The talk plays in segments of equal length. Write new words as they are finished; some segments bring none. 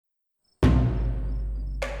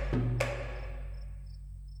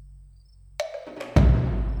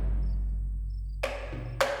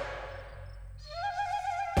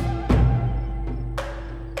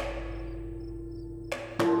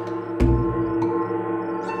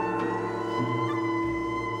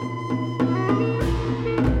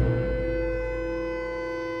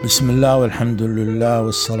بسم الله والحمد لله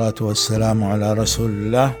والصلاة والسلام على رسول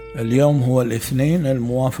الله. اليوم هو الاثنين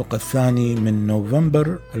الموافق 2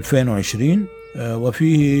 نوفمبر 2020،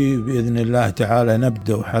 وفيه بإذن الله تعالى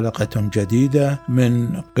نبدأ حلقة جديدة من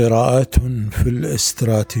قراءات في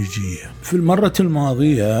الاستراتيجية. في المرة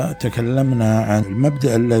الماضية تكلمنا عن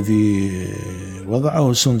المبدأ الذي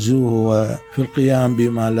وضعه سون تزو هو في القيام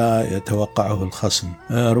بما لا يتوقعه الخصم.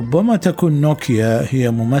 ربما تكون نوكيا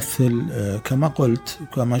هي ممثل، كما قلت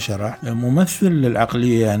كما شرح، ممثل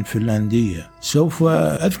للعقلية الفنلندية. سوف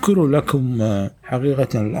أذكر لكم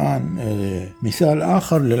حقيقة الآن مثال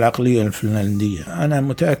آخر للعقلية الفنلندية. أنا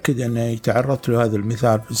متأكد أني تعرضت لهذا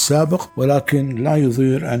المثال في السابق، ولكن لا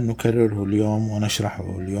يضير أن نكرره اليوم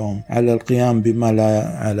ونشرحه اليوم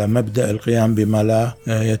على مبدأ القيام بما لا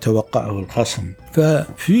يتوقعه الخصم.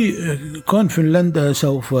 ففي كون فنلندا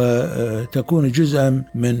سوف تكون جزءا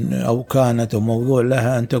من، أو كانت موضوع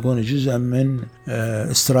لها أن تكون جزءا من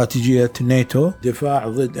استراتيجية ناتو، دفاع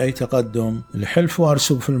ضد أي تقدم لحلف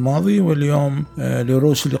وارسو في الماضي، واليوم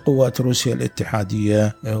لقوات روسيا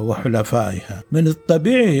الاتحادية وحلفائها. من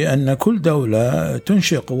الطبيعي أن كل دولة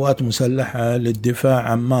تنشئ قوات مسلحة للدفاع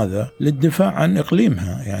عن ماذا؟ للدفاع عن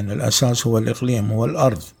إقليمها، يعني الأساس هو الإقليم، هو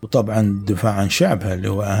الأرض، وطبعا الدفاع عن شعبها اللي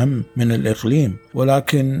هو أهم من الإقليم.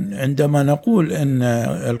 ولكن عندما نقول أن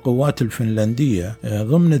القوات الفنلندية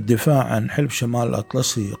ضمن الدفاع عن حلف شمال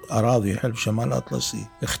الأطلسي، أراضي حلف شمال الأطلسي،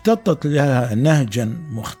 اختطت لها نهجا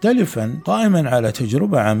مختلفا قائما على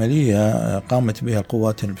تجربة عملية قامت بها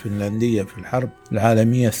القوات الفنلندية في الحرب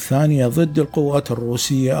العالمية الثانية ضد القوات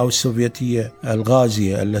الروسية أو السوفيتية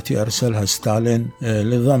الغازية التي أرسلها ستالين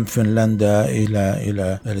لضم فنلندا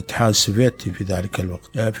إلى الاتحاد السوفيتي في ذلك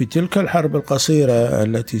الوقت. في تلك الحرب القصيرة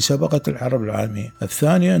التي سبقت الحرب العالمية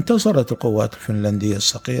الثانية، انتصرت القوات الفنلندية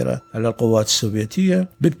الصغيرة على القوات السوفيتية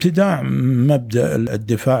بابتداع مبدأ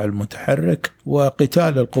الدفاع المتحرك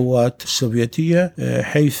وقتال القوات السوفيتية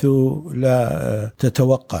حيث لا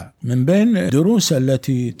تتوقع. من بين الدروس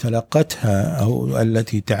التي تلقتها أو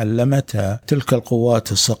التي تعلمتها تلك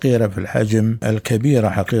القوات الصغيرة في الحجم الكبيرة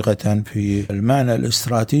حقيقة في المعنى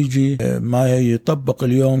الاستراتيجي، ما يطبق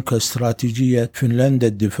اليوم كاستراتيجية فنلندا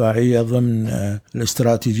الدفاعية ضمن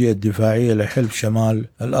الاستراتيجية الدفاعية لحلف شمال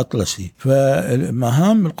الأطلسي.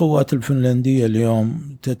 فمهام القوات الفنلندية اليوم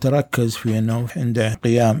تتركز في أنه عند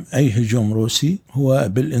قيام أي هجوم روسي هو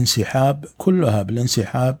بالانسحاب، كلها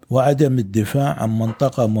بالانسحاب، وعدم الدفاع عن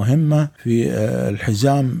منطقة مهمة في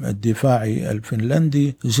الحزام الدفاعي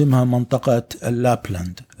الفنلندي اسمها منطقة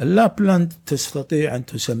اللابلاند. اللابلاند تستطيع أن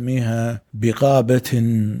تسميها بقابة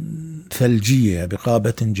ثلجية،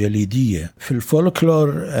 بقابة جليدية. في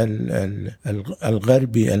الفولكلور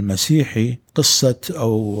الغربي المسيحي قصة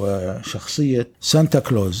أو شخصية سانتا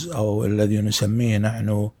كلوز، أو الذي نسميه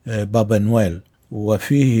نحن بابا نويل،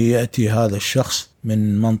 وفيه يأتي هذا الشخص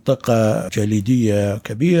من منطقة جليدية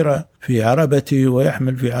كبيرة في عربته،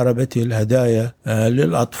 ويحمل في عربته الهدايا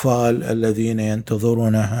للأطفال الذين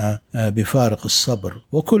ينتظرونها بفارق الصبر.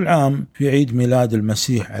 وكل عام في عيد ميلاد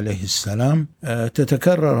المسيح عليه السلام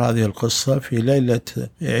تتكرر هذه القصة. في ليلة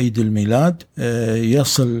عيد الميلاد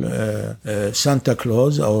يصل سانتا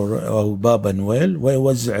كلوز أو بابا نويل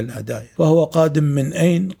ويوزع الهدايا. فهو قادم من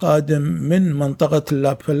أين؟ قادم من منطقة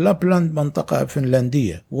اللابلاند، منطقة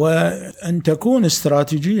فنلندية. وأن تكون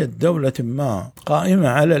استراتيجية دولة ما قائمة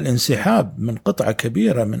على الانسحاب من قطعة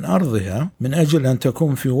كبيرة من أرضها من أجل أن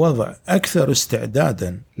تكون في وضع أكثر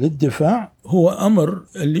استعدادا للدفاع، هو أمر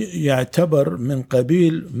اللي يعتبر من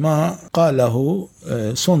قبيل ما قاله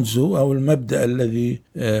سون تزو، أو المبدأ الذي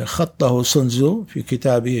خطه سون تزو في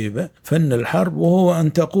كتابه فن الحرب، وهو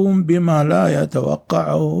أن تقوم بما لا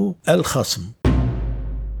يتوقعه الخصم.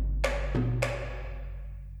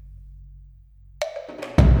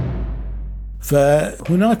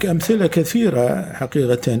 فهناك أمثلة كثيرة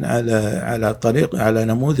حقيقة على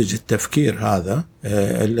نموذج التفكير هذا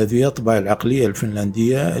الذي يطبع العقلية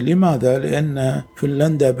الفنلندية. لماذا؟ لأن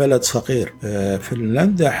فنلندا بلد صغير.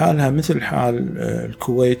 فنلندا حالها مثل حال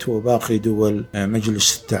الكويت وباقي دول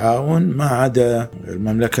مجلس التعاون ما عدا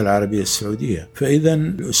المملكة العربية السعودية. فإذا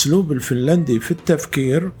الأسلوب الفنلندي في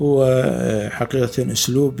التفكير هو حقيقة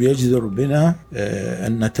أسلوب يجدر بنا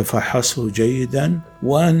أن نتفحصه جيدا،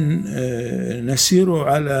 وأن نسير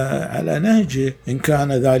على نهجه إن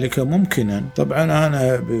كان ذلك ممكنا. طبعا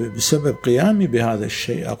أنا بسبب قيامي بهذا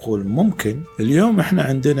الشيء أقول ممكن. اليوم احنا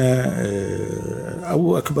عندنا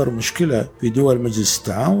أو أكبر مشكلة في دول مجلس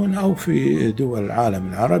التعاون أو في دول العالم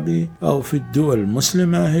العربي أو في الدول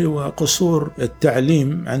المسلمة هو قصور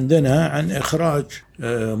التعليم عندنا عن إخراج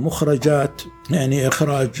مخرجات، يعني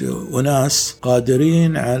إخراج أناس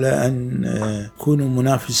قادرين على أن يكونوا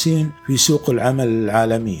منافسين في سوق العمل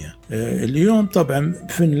العالمية. اليوم طبعا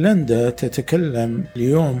فنلندا تتكلم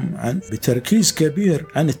اليوم بتركيز كبير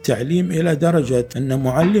عن التعليم، إلى درجة أن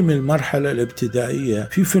معلمي المرحلة الابتدائية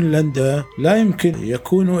في فنلندا لا يمكن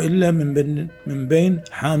يكونوا إلا من بين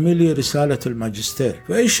حاملي رسالة الماجستير.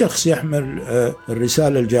 فأي شخص يحمل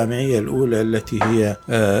الرسالة الجامعية الأولى التي هي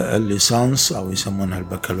الليسانس أو يسمونها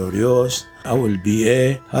البكالوريوس أو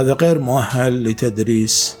الBA، هذا غير مؤهل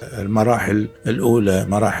لتدريس المراحل الأولى،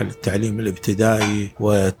 مراحل التعليم الابتدائي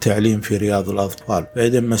والتعليم في رياض الأطفال.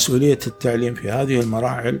 فإذا مسؤولية التعليم في هذه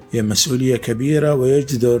المراحل هي مسؤولية كبيرة،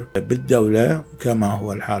 ويجدر بالدولة كما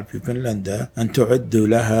هو الحال في فنلندا أن تعد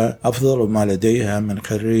لها أفضل ما لديها من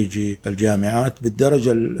خريجي الجامعات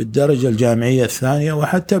بالدرجة الجامعية الثانية،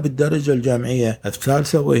 وحتى بالدرجة الجامعية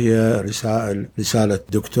الثالثة، وهي رسالة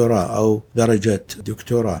دكتوراه أو درجة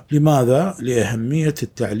دكتوراه. لماذا؟ لأهمية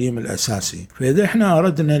التعليم الأساسي. فإذا احنا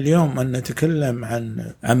أردنا اليوم أن نتكلم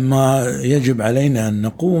عن ما يجب علينا أن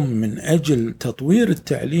نقوم من أجل تطوير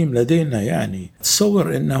التعليم لدينا، يعني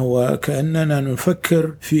تصور أنه كأننا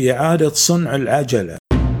نفكر في إعادة صنع العجلة.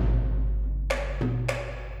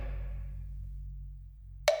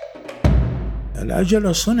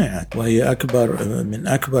 العجلة صنعت وهي من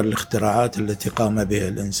أكبر الاختراعات التي قام بها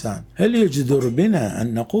الإنسان. هل يجدر بنا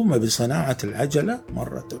أن نقوم بصناعة العجلة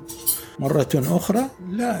مرة أخرى؟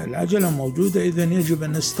 لا، العجلة موجودة، إذن يجب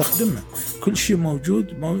أن نستخدمها. كل شيء موجود،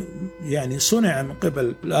 يعني صنع من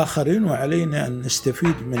قبل الآخرين، وعلينا أن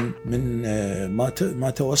نستفيد من ما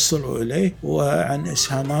توصلوا إليه وعن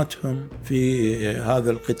إسهاماتهم في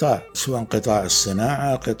هذا القطاع، سواء قطاع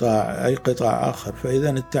الصناعة، أي قطاع آخر. فإذا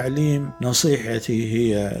التعليم، نصيحتي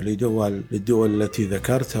هي للدول التي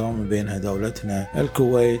ذكرتها ومن بينها دولتنا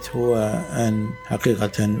الكويت، هو أن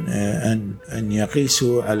حقيقة أن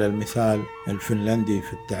يقيسوا على المثال الفنلندي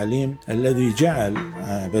في التعليم الذي جعل،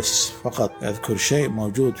 بس فقط أذكر شيء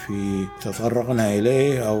موجود في تطرقنا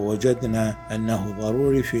إليه أو وجدنا أنه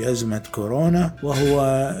ضروري في أزمة كورونا،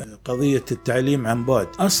 وهو قضية التعليم عن بعد.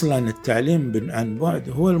 أصلا التعليم عن بعد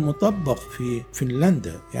هو المطبق في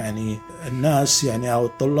فنلندا، يعني الناس أو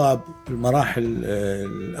الطلاب في المراحل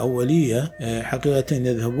الأولية حقيقة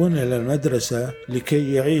يذهبون إلى المدرسة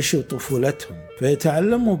لكي يعيشوا طفولتهم،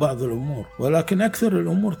 فيتعلموا بعض الأمور، ولكن أكثر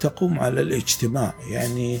الأمور تقوم على الاجتماع،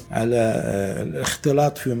 يعني على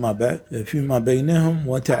الاختلاط فيما بينهم،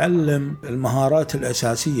 وتعلم المهارات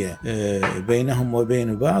الأساسية بينهم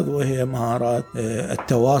وبين بعض، وهي مهارات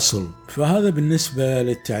التواصل. فهذا بالنسبة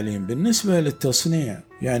للتعليم. بالنسبة للتصنيع،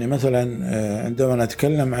 يعني مثلا عندما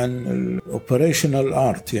نتكلم عن الأوبريشنال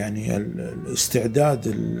آرت، يعني الاستعداد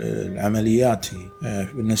العملياتي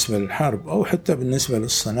بالنسبة للحرب أو حتى بالنسبة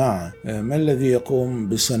للصناعة، ما الذي يقوم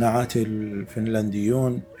بصناعات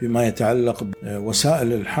الفنلنديون فيما يتعلق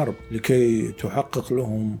بوسائل الحرب لكي تحقق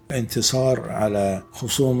لهم انتصار على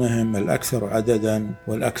خصومهم الأكثر عددا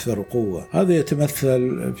والأكثر قوة. هذا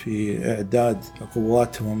يتمثل في إعداد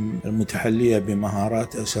قواتهم المتحلية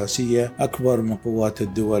بمهارات أساسية أكبر من قوات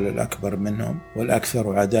الدول الأكبر منهم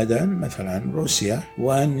والأكثر عددا، مثلا روسيا،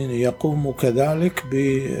 وأن يقوموا كذلك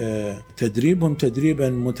بتدريبهم تدريبا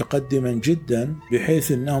متقدما جدا،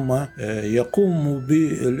 بحيث أنهم يقوموا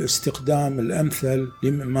بالاستخدام الأمثل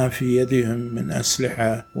لما في يدهم من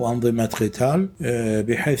أسلحة وأنظمة قتال،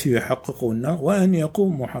 بحيث يحققون، وأن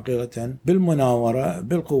يقوموا حقيقة بالمناورة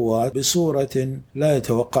بالقوات بصورة لا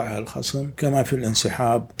يتوقعها الخصم، كما في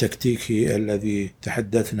الانسحاب التكتيكي الذي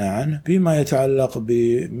تحدثنا عنه. فيما يتعلق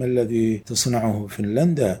بما الذي تصنعه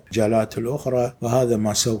فنلندا الجالات الأخرى، وهذا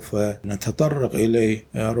ما سوف نتطرق إليه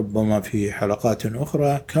ربما في حلقات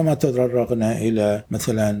أخرى، كما تطرقنا إلى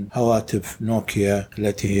مثلا هواتف نوكيا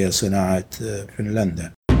التي هي صناعة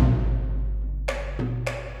فنلندا.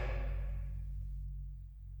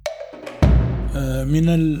 من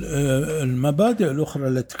المبادئ الأخرى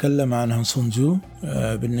التي تكلم عنها سون تزو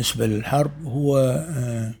بالنسبة للحرب هو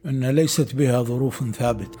أن ليست بها ظروف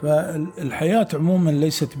ثابتة. فالحياة عموما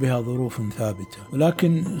ليست بها ظروف ثابتة،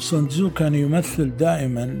 ولكن سون تزو كان يمثل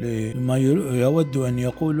دائما لما يود أن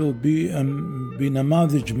يقوله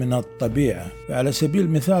بنماذج من الطبيعة. على سبيل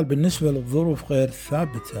المثال بالنسبة للظروف غير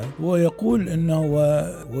الثابتة، هو يقول أنه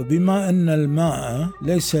وبما أن الماء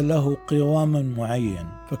ليس له قوام معين،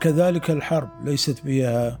 فكذلك الحرب ليست ليست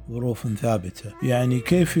بها ظروف ثابتة. يعني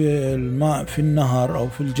كيف الماء في النهر أو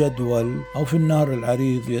في الجدول أو في النهر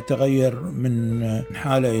العريض يتغير من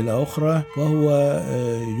حالة إلى أخرى، وهو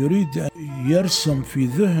يريد أن يرسم في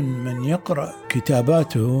ذهن من يقرأ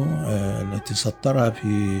كتاباته التي سطرها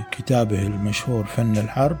في كتابه المشهور فن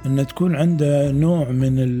الحرب، أن تكون عنده نوع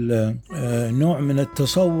من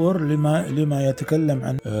التصور لما يتكلم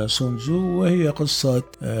عن سون تزو، وهي قصة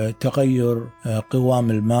تغير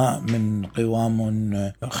قوام الماء من قوام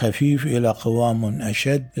خفيف إلى قوام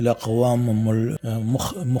أشد، إلى قوام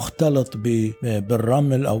مختلط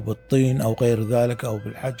بالرمل أو بالطين أو غير ذلك أو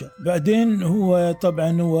بالحجر. بعدين هو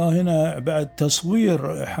طبعا هنا بعد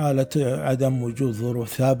تصوير حالة عدم وجود ظروف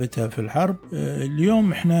ثابتة في الحرب.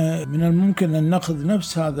 اليوم احنا من الممكن أن نأخذ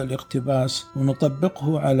نفس هذا الاقتباس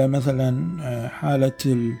ونطبقه على مثلا حالة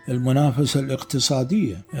المنافسة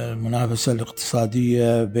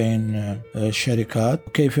الاقتصادية بين الشركات،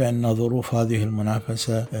 وكيف أن ظروف هذه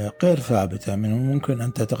المنافسة غير ثابتة، من الممكن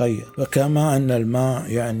أن تتغير. وكما أن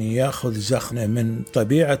الماء يعني يأخذ زخم من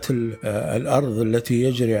طبيعة الأرض التي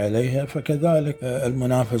يجري عليها، فكذلك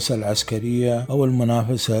المنافسة العسكرية أو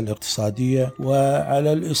المنافسة الاقتصادية.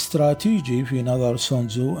 وعلى الاستراتيجي في نظر سون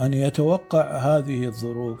تزو أن يتوقع هذه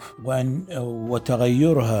الظروف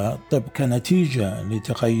وتغيرها كنتيجة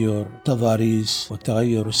لتغير تضاريس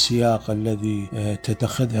وتغير السياق الذي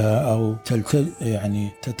تتخذها أو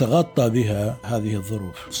تتغطى بها هذه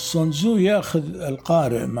الظروف. سون تزو يأخذ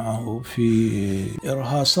القارئ معه في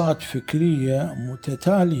إرهاصات فكرية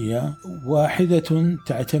متتالية واحدة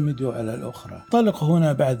تعتمد على الأخرى. طلق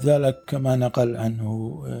هنا بعد ذلك كما نقل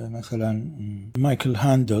عنه مثلا مايكل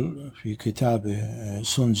هاندل في كتابه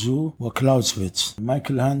سون تزو وكلاوزويتز.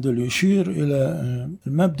 مايكل هاندل يشير إلى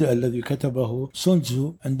المبدأ الذي كتبه سون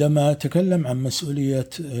تزو عندما تكلم عن مسؤولية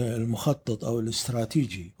المخطط أو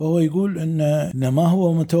الاستراتيجي، وهو يقول إن ما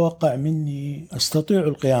هو متوقع مني أستطيع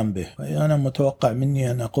القيام به. فأنا متوقع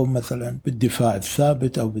مني أن أقوم مثلا بالدفاع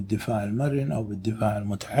الثابت أو بالدفاع المرن أو بالدفاع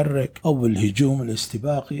المتحرك أو بالهجوم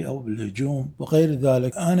الاستباقي أو بالهجوم وغير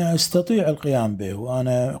ذلك، أنا أستطيع القيام به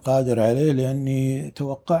وأنا قادر عليه لأني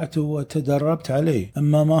توقعته وتدربت عليه.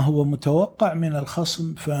 أما ما هو متوقع من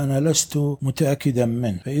الخصم فأنا لست متأكدا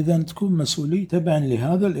منه. فإذا تكون مسؤوليتي تبعا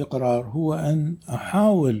لهذا الإقرار هو أن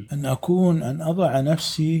أحاول أن أضع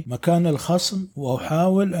نفسي مكان الخصم،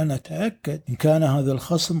 وأحاول أن أتأكد إن كان هذا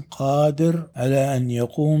الخصم قادر على أن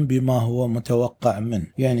يقوم بما هو متوقع منه.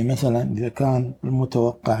 يعني مثلا إذا كان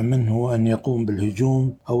المتوقع منه أن يقوم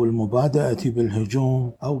بالهجوم أو المبادئة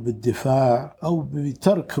بالهجوم أو بالدفاع أو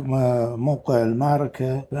بترك موقع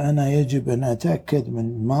المعركة، فأنا يجب أن أتأكد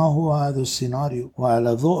من ما هو هذا السيناريو،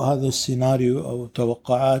 وعلى ضوء هذا السيناريو أو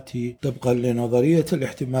توقعاتي طبقا لنظرية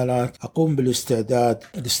الاحتمالات أقوم بالاستعداد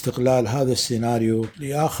لاستغلال هذا السيناريو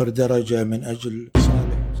لآخر درجة من أجل صالح.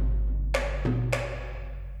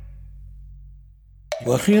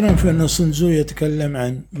 وأخيرا فإن سون تزو يتكلم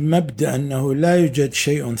عن مبدأ أنه لا يوجد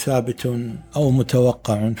شيء ثابت أو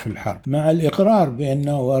متوقع في الحرب، مع الإقرار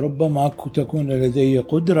بأنه ربما تكون لدي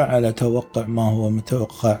قدرة على توقع ما هو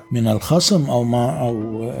متوقع من الخصم أو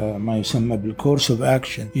ما يسمى بالكورس اوف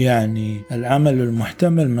اكشن، يعني العمل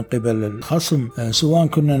المحتمل من قبل الخصم، سواء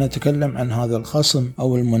كنا نتكلم عن هذا الخصم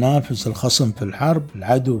أو المنافس، الخصم في الحرب،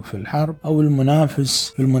 العدو في الحرب، أو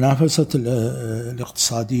المنافس في المنافسة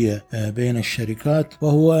الاقتصادية بين الشركات.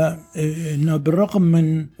 وهو إنه بالرغم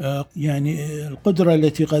من يعني القدرة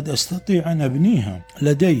التي قد أستطيع أن أبنيها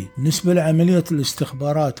لدي بالنسبة لعملية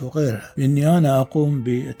الاستخبارات وغيرها، إني أنا أقوم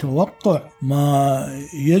بتوقع ما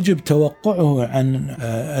يجب توقعه عن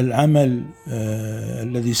العمل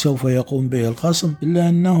الذي سوف يقوم به الخصم، إلا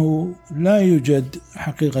أنه لا يوجد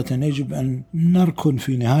حقيقة. يجب أن نركن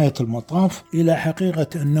في نهاية المطاف إلى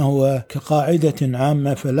حقيقة أنه كقاعدة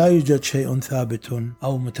عامة فلا يوجد شيء ثابت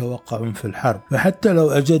أو متوقع في الحرب. فحتى لو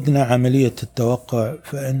أجدنا عملية التوقع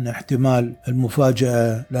فإن احتمال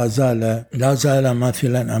المفاجأة لا زال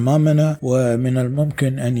ماثلا أمامنا، ومن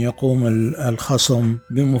الممكن أن يقوم الخصم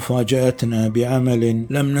بمفاجأتنا بعمل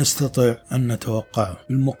لم نستطع أن نتوقعه.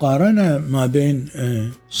 المقارنة ما بين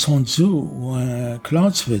سون تزو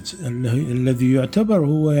وكلاوزويتز الذي يعتبر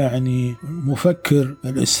هو يعني مفكر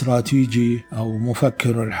الاستراتيجي أو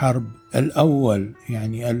مفكر الحرب الأول،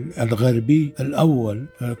 يعني الغربي الأول،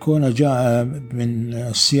 كون جاء من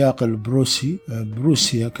السياق البروسي،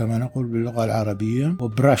 بروسيا كما نقول باللغة العربية،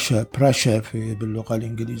 وبراشا باللغة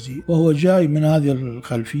الإنجليزية، وهو جاي من هذه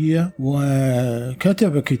الخلفية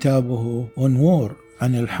وكتب كتابه On War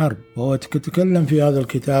عن الحرب، وهو يتكلم في هذا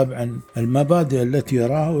الكتاب عن المبادئ التي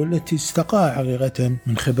يراها والتي استقاها حقيقة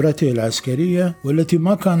من خبرته العسكرية، والتي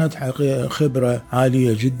ما كانت خبرة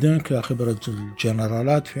عالية جدا كخبرة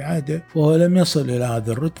الجنرالات في عهده، فهو لم يصل إلى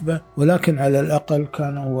هذه الرتبة، ولكن على الأقل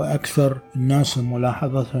كان هو أكثر الناس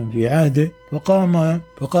ملاحظة في عهده،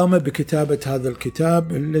 فقام بكتابة هذا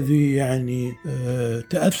الكتاب الذي يعني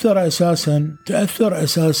تأثر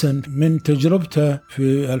أساسا من تجربته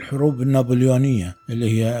في الحروب النابليونية، اللي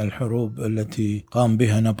هي الحروب التي قام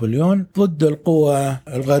بها نابليون ضد القوى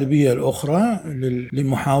الغربية الأخرى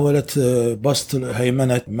لمحاولة بسط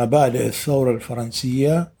هيمنة مبادئ الثورة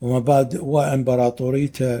الفرنسية ومبادئ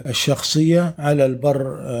وإمبراطوريته الشخصية على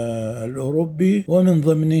البر الأوروبي، ومن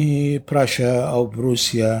ضمنه براشا أو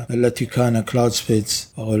بروسيا التي كان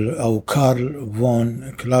كلاوزفيتز أو كارل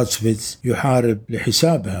فون كلاوزفيتز يحارب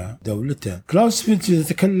لحسابها دولته. كلاوزفيتز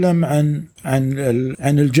يتكلم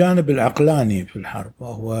عن الجانب العقلاني في الحرب،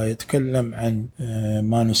 وهو يتكلم عن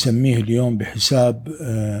ما نسميه اليوم بحساب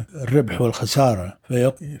الربح والخسارة،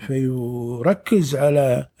 فيركز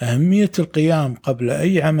على أهمية القيام قبل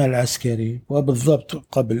أي عمل عسكري، وبالضبط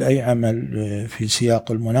قبل أي عمل في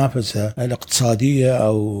سياق المنافسة الاقتصادية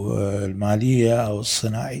أو المالية أو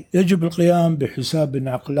الصناعية، يجب القيام بحساب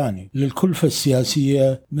عقلاني للكلفة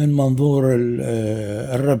السياسية من منظور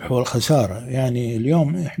الربح والخسارة. يعني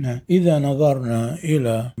اليوم إحنا إذا نظرنا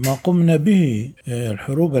إلى ما قمنا به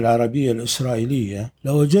الحروب العربية الإسرائيلية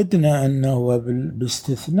لوجدنا أنه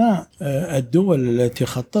باستثناء الدول التي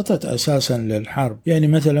خططت أساسا للحرب، يعني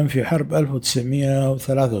مثلا في حرب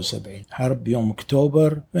 1973 حرب يوم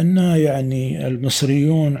أكتوبر، أن يعني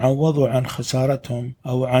المصريون عوضوا عن خسارتهم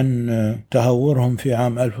أو عن تهورهم في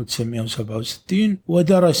عام 1967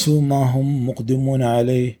 ودرسوا ما هم مقدمون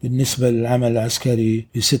عليه بالنسبة للعمل العسكري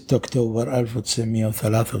في 6 أكتوبر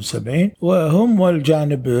 1973، وهم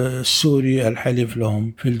والجانب السوري الحليف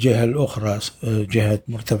لهم في الجهة الأخرى جهة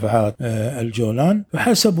مرتفعات الجولان،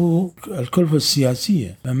 فحسبوا الكلفة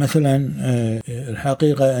السياسية. فمثلا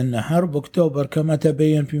الحقيقة أن حرب أكتوبر كما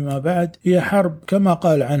تبين فيما بعد هي حرب كما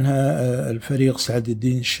قال عنها الفريق سعد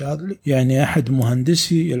الدين الشاذلي، يعني أحد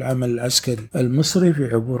مهندسي العمل العسكري المصري في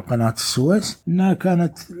عبور قناة السويس، أنها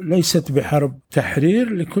كانت ليست بحرب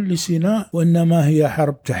تحرير لكل سيناء، وإنما هي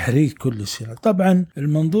حرب تحريك كل سيناء. طبعا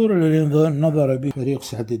المنظور الذي نظر به فريق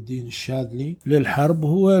سعد الدين الشاذلي للحرب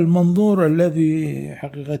هو المنظور الذي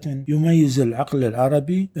حقيقة يميز العقل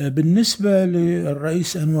العربي. بالنسبة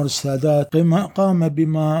للرئيس أنور السادات قام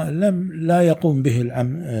بما لا يقوم به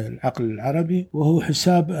العقل العربي، وهو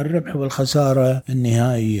حساب الربح والخسارة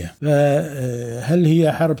النهائية. فهل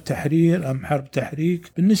هي حرب تحرير أم حرب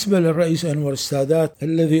تحريك؟ بالنسبة للرئيس أنور السادات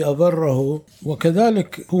الذي أضره،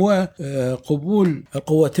 وكذلك هو قبول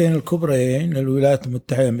القوتين الكبريين الولايات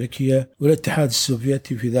المتحدة الأمريكية والاتحاد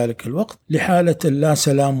السوفيتي في ذلك الوقت لحالة اللا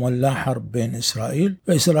سلام واللا حرب بين إسرائيل،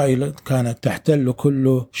 فإسرائيل كانت تحتل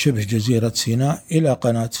كل شبه جزيرة سيناء إلى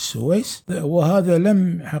قناة السويس، وهذا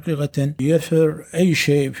لم حقيقة يثر أي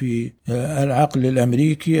شيء في العقل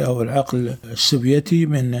الأمريكي أو العقل السوفيتي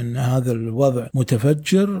من أن هذا الوضع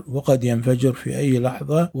متفجر وقد ينفجر في أي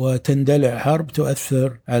لحظة وتندلع حرب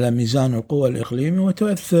تؤثر على ميزان القوى الإقليمي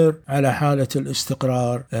وتؤثر على حالة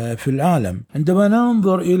الاستقرار في العالم. عندما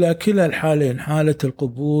ننظر إلى كلا الحالين، حالة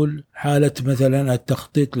القبول، حالة مثلا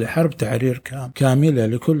التخطيط لحرب تحرير كاملة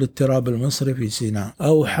لكل التراب المصري في سيناء،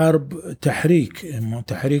 أو حرب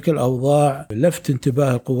تحريك الأوضاع، لفت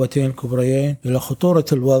انتباه القوتين الكبريين إلى خطورة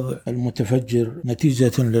الوضع المتفجر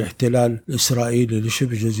نتيجة للاحتلال الإسرائيلي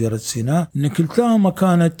لشبه جزيرة سيناء، أن كلتاهما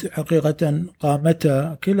كانت حقيقة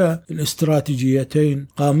قامتا كلا الاستراتيجيتين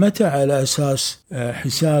قامتا على أساس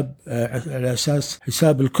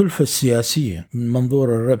حساب الكلفة السياسية من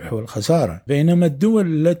منظور الربح والخسارة، بينما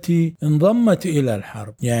الدول التي انضمت إلى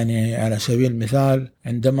الحرب، يعني على سبيل المثال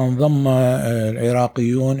عندما انضم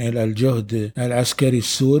العراقيون إلى الجهد العسكري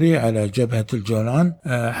السوري على جبهة الجولان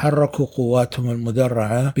حركوا قواتهم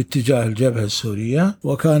المدرعة باتجاه الجبهة السورية،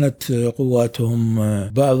 وكانت قواتهم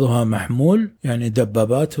بعضها محمول يعني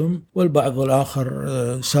دباباتهم، والبعض الآخر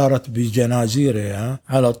سارت بجنازيرها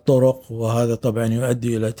على الطرق، وهذا طبعا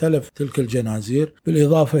يؤدي إلى تلف تلك الجنازير،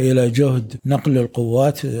 بالإضافة إلى جهد نقل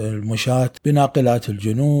القوات المشاة بناقلات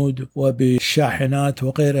الجنود وبالشاحنات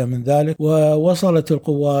وغيرها من ذلك، ووصلت وصلت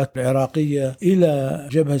القوات العراقية إلى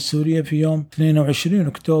الجبهة السورية في يوم 22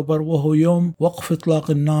 أكتوبر، وهو يوم وقف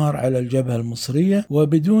إطلاق النار على الجبهة المصرية،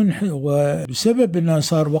 وبسبب أنه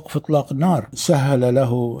صار وقف إطلاق النار سهل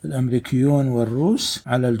له الأمريكيون والروس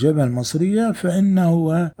على الجبهة المصرية،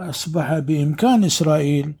 فإنه أصبح بإمكان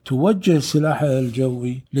إسرائيل توجه سلاحها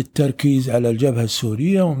الجوي للتركيز على الجبهة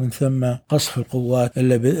السورية، ومن ثم قصف القوات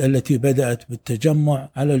التي بدأت بالتجمع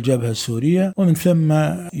على الجبهة السورية، ومن ثم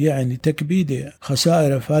يعني تكبيد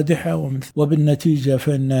خسائر فادحة. وبالنتيجة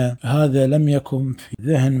فإن هذا لم يكن في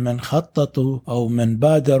ذهن من خططوا أو من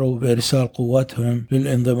بادروا بإرسال قواتهم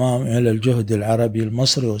للانضمام إلى الجهد العربي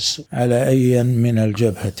المصري على أي من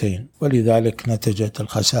الجبهتين، ولذلك نتجت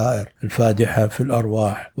الخسائر الفادحة في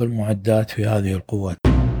الأرواح والمعدات في هذه القوات.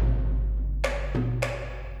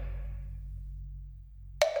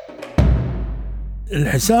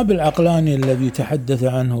 الحساب العقلاني الذي تحدث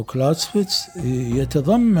عنه كلاسفيتس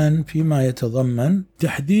يتضمن فيما يتضمن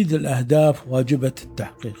تحديد الأهداف واجبة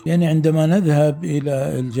التحقيق. يعني عندما نذهب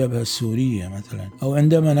إلى الجبهة السورية مثلا، أو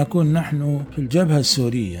عندما نكون نحن في الجبهة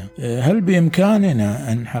السورية، هل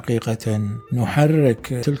بإمكاننا أن حقيقة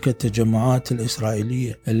نحرك تلك التجمعات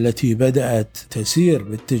الإسرائيلية التي بدأت تسير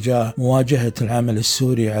باتجاه مواجهة العمل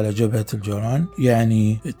السوري على جبهة الجولان؟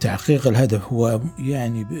 يعني تحقيق الهدف هو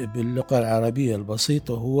يعني باللغة العربية البسيطة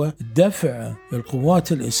هو دفع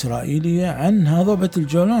القوات الإسرائيلية عن هضبة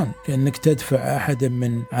الجولان، كأنك تدفع أحد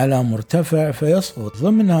من على مرتفع فيسقط.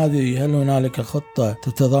 ضمن هذه هل هنالك خطة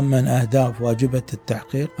تتضمن أهداف واجبة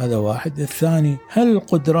التحقيق؟ هذا واحد. الثاني، هل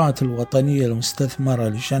القدرات الوطنية المستثمرة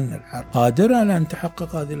لشن الحرب قادرة على أن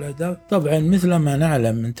تحقق هذه الأهداف؟ طبعا مثل ما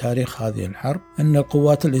نعلم من تاريخ هذه الحرب أن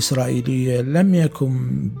القوات الإسرائيلية لم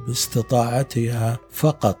يكن باستطاعتها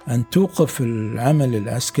فقط أن توقف العمل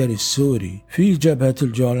العسكري السوري في جبهة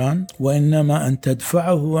الجولان، وإنما أن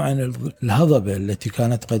تدفعه عن الهضبة التي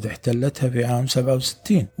كانت قد احتلتها في عام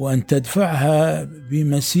 67، وأن تدفعها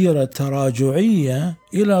بمسيرة تراجعية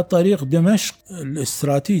إلى طريق دمشق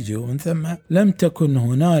الاستراتيجي، ومن ثم لم تكن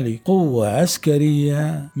هنالك قوة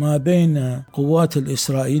عسكرية ما بين القوات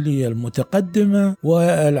الإسرائيلية المتقدمة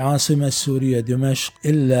والعاصمة السورية دمشق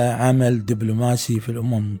إلا عمل دبلوماسي في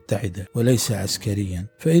الأمم المتحدة وليس عسكريا.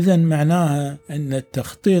 فإذا معناها أن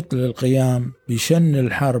التخطيط للقيام بشن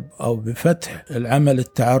الحرب أو بفتح العمل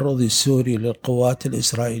التعرضي السوري للقوات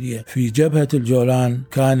الإسرائيلية في جبهة الجولان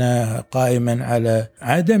كان قائما على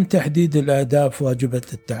عدم تحديد الأهداف واجبة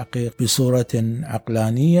التحقيق بصورة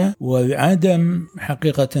عقلانية، وعدم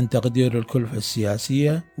حقيقة تقدير الكلفة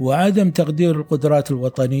السياسية، وعدم تقدير القدرات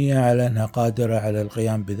الوطنية على أنها قادرة على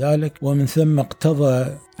القيام بذلك. ومن ثم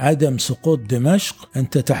اقتضى عدم سقوط دمشق أن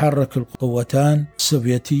تتحرك القوتان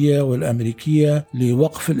السوفيتية والأمريكية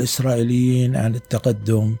لوقف الإسرائيليين عن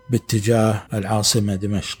التقدم باتجاه العاصمة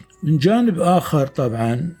دمشق. من جانب آخر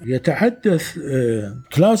طبعا يتحدث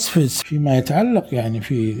كلاسفيتس فيما يتعلق يعني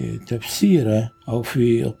في تفسيره أو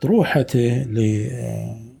في أطروحته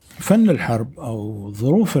لفن الحرب أو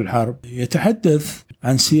ظروف الحرب، يتحدث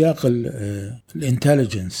عن سياق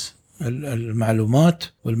الانتليجنس، المعلومات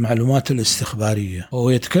والمعلومات الاستخبارية، وهو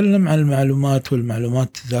يتكلم عن المعلومات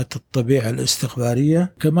والمعلومات ذات الطبيعة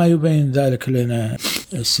الاستخبارية كما يبين ذلك لنا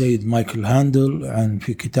السيد مايكل هاندل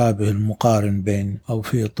في كتابه المقارن بين أو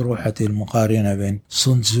في أطروحته المقارنة بين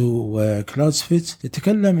سونزو وكلاسفيتس.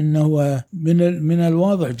 يتكلم أنه من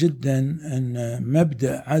الواضح جدا أن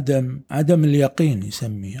مبدأ عدم اليقين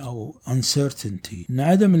يسميه أو uncertainty، أن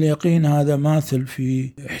عدم اليقين هذا ماثل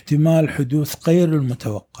في احتمال حدوث غير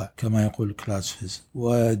المتوقع كما يقول كلاسفيتس،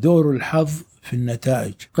 ودور الحظ في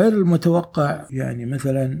النتائج غير المتوقع. يعني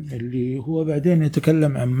مثلا اللي هو بعدين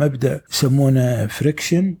يتكلم عن مبدأ يسمونه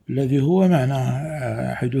فريكشن الذي هو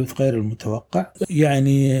معناه حدوث غير المتوقع،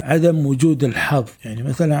 يعني عدم وجود الحظ. يعني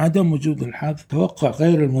مثلا عدم وجود الحظ، توقع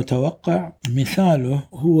غير المتوقع، مثاله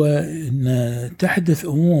هو أن تحدث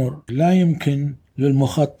أمور لا يمكن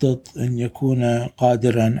للمخطط أن يكون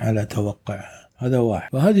قادرا على توقعها. هذا واحد.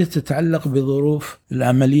 وهذه تتعلق بظروف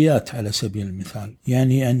العمليات على سبيل المثال،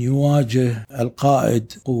 يعني أن يواجه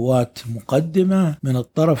القائد قوات مقدمة من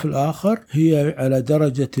الطرف الآخر هي على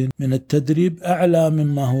درجة من التدريب أعلى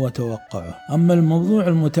مما هو توقعه. أما الموضوع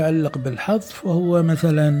المتعلق بالحظ فهو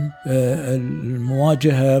مثلا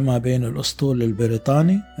المواجهة ما بين الأسطول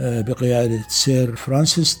البريطاني بقيادة سير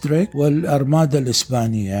فرانسيس دريك والأرمادة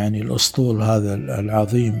الإسبانية، يعني الأسطول هذا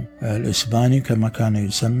العظيم الإسباني كما كان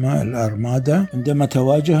يسمى الأرمادة، عندما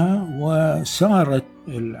تواجه وسارت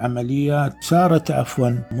العمليات سارت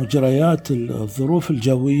مجريات الظروف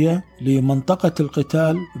الجوية لمنطقة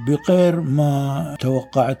القتال بغير ما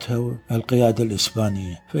توقعته القيادة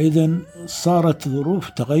الإسبانية. فإذا صارت ظروف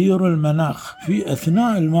تغير المناخ في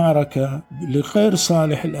أثناء المعركة لغير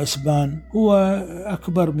صالح الأسبان هو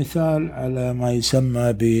أكبر مثال على ما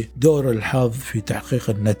يسمى بدور الحظ في تحقيق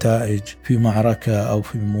النتائج في معركة أو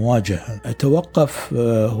في مواجهة. أتوقف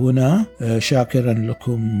هنا، شاكرا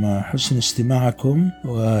لكم حسن استماعكم،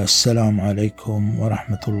 والسلام عليكم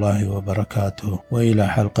ورحمة الله وبركاته، وإلى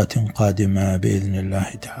حلقة قادمة بإذن الله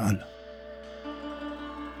تعالى.